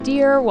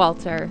Dear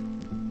Walter,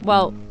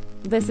 well,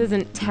 this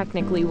isn't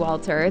technically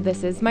Walter,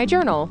 this is my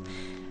journal.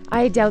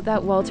 I doubt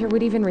that Walter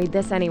would even read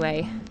this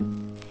anyway.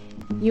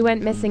 You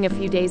went missing a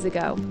few days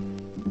ago.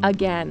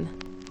 Again.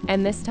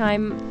 And this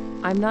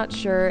time, I'm not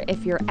sure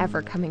if you're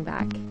ever coming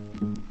back.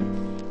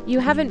 You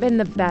haven't been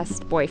the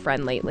best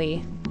boyfriend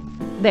lately.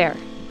 There,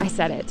 I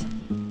said it.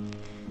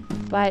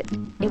 But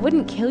it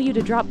wouldn't kill you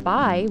to drop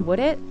by, would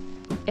it?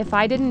 If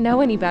I didn't know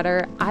any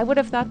better, I would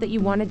have thought that you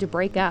wanted to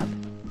break up.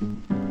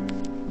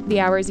 The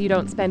hours you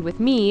don't spend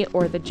with me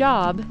or the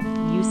job,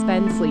 you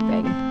spend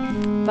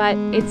sleeping. But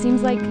it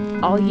seems like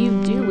all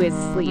you do is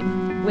sleep,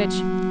 which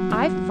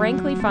I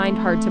frankly find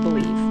hard to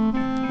believe.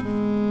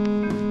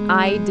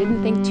 I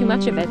didn't think too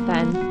much of it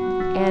then,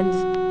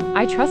 and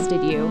I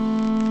trusted you.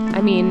 I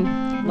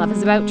mean, love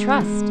is about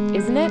trust,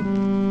 isn't it?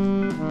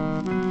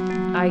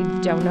 I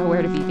don't know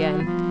where to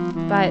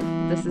begin, but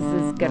this is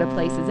as good a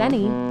place as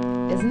any,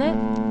 isn't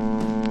it?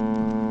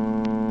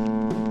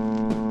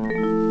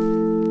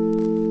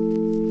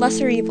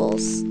 Lesser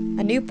Evils,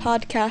 a new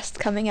podcast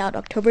coming out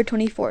October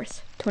 24th,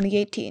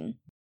 2018.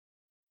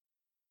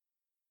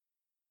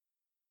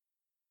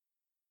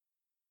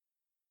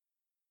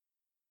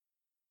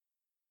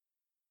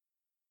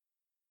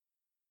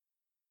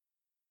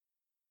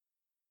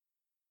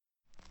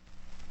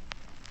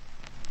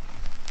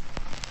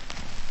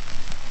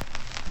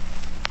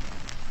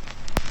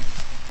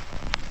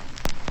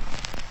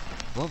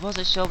 What was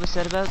it Shelby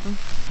said about them?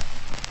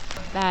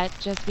 That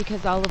just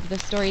because all of the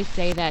stories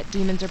say that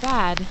demons are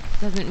bad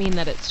doesn't mean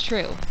that it's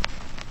true.